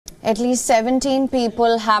At least 17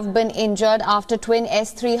 people have been injured after twin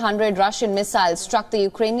S-300 Russian missiles struck the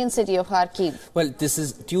Ukrainian city of Kharkiv. Well, this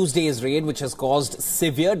is Tuesday's raid, which has caused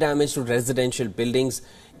severe damage to residential buildings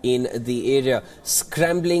in the area.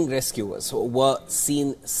 Scrambling rescuers were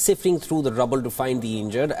seen sifting through the rubble to find the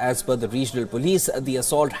injured. As per the regional police, the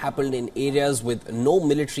assault happened in areas with no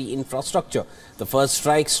military infrastructure. The first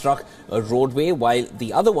strike struck a roadway, while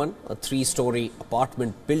the other one, a three-story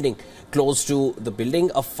apartment building. Close to the building,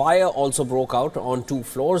 a fire also broke out on 2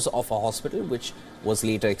 floors of a hospital, which was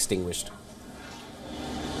later extinguished.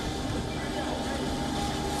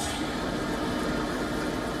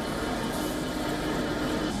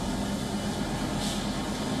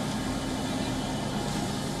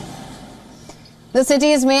 The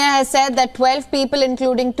city's mayor has said that 12 people,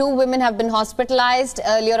 including 2 women, have been hospitalized.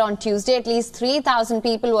 Earlier on Tuesday, at least 3,000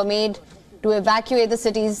 people were made to evacuate the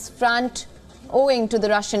city's front owing to the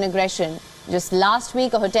Russian aggression. Just last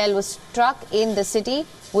week, a hotel was struck in the city,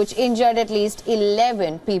 which injured at least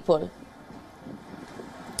 11 people.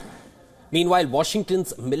 Meanwhile,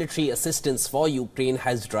 Washington's military assistance for Ukraine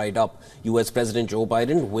has dried up. US President Joe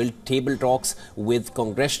Biden will table talks with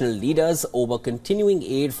congressional leaders over continuing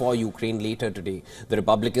aid for Ukraine later today. The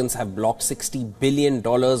Republicans have blocked $60 billion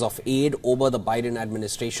of aid over the Biden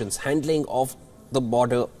administration's handling of the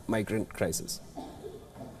border migrant crisis.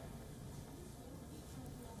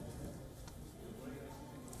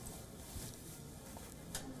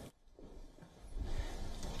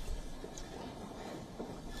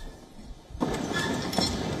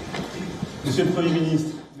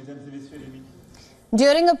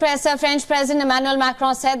 During a presser, French President Emmanuel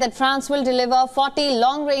Macron said that France will deliver 40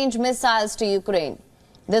 long-range missiles to Ukraine.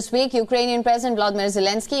 This week, Ukrainian President Volodymyr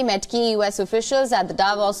Zelensky met key US officials at the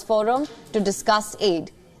Davos Forum to discuss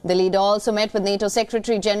aid. The leader also met with NATO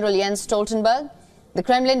Secretary General Jens Stoltenberg. The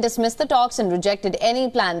Kremlin dismissed the talks and rejected any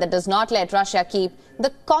plan that does not let Russia keep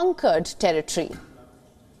the conquered territory.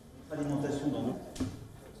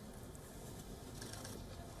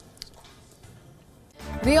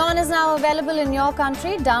 WION is now available in your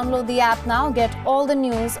country. Download the app now. Get all the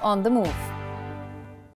news on the move.